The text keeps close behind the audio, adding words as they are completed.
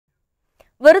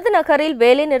விருதுநகரில்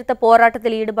வேலைநிறுத்த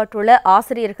போராட்டத்தில் ஈடுபட்டுள்ள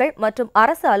ஆசிரியர்கள் மற்றும்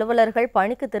அரசு அலுவலர்கள்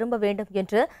பணிக்கு திரும்ப வேண்டும்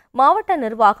என்று மாவட்ட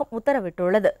நிர்வாகம்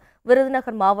உத்தரவிட்டுள்ளது.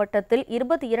 விருதுநகர் மாவட்டத்தில்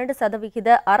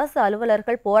 22% அரசு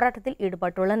அலுவலர்கள் போராட்டத்தில்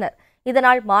ஈடுபட்டுள்ளனர்.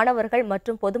 இதனால் மாணவர்கள்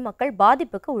மற்றும் பொதுமக்கள்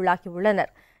பாதிப்புக்கு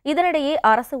உள்ளாகியுள்ளனர். இதனிடையே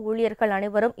அரசு ஊழியர்கள்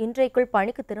அனைவரும் இன்றைக்குள்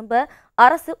பணிக்கு திரும்ப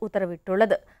அரசு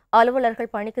உத்தரவிட்டுள்ளது. அலுவலர்கள்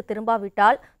பணிக்கு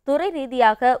திரும்பாவிட்டால் துறை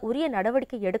ரீதியாக உரிய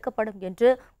நடவடிக்கை எடுக்கப்படும் என்று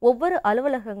ஒவ்வொரு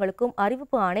அலுவலகங்களுக்கும்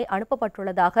அறிவிப்பு ஆணை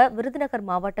அனுப்பப்பட்டுள்ளதாக விருதுநகர்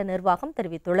மாவட்ட நிர்வாகம்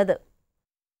தெரிவித்துள்ளது.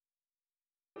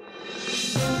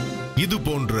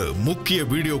 இதுபோன்ற முக்கிய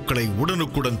வீடியோக்களை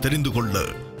உடனுக்குடன் தெரிந்து கொள்ள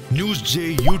NewsJ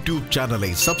யூடியூப்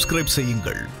சேனலை சப்ஸ்கிரைப்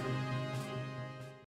செய்யுங்கள்.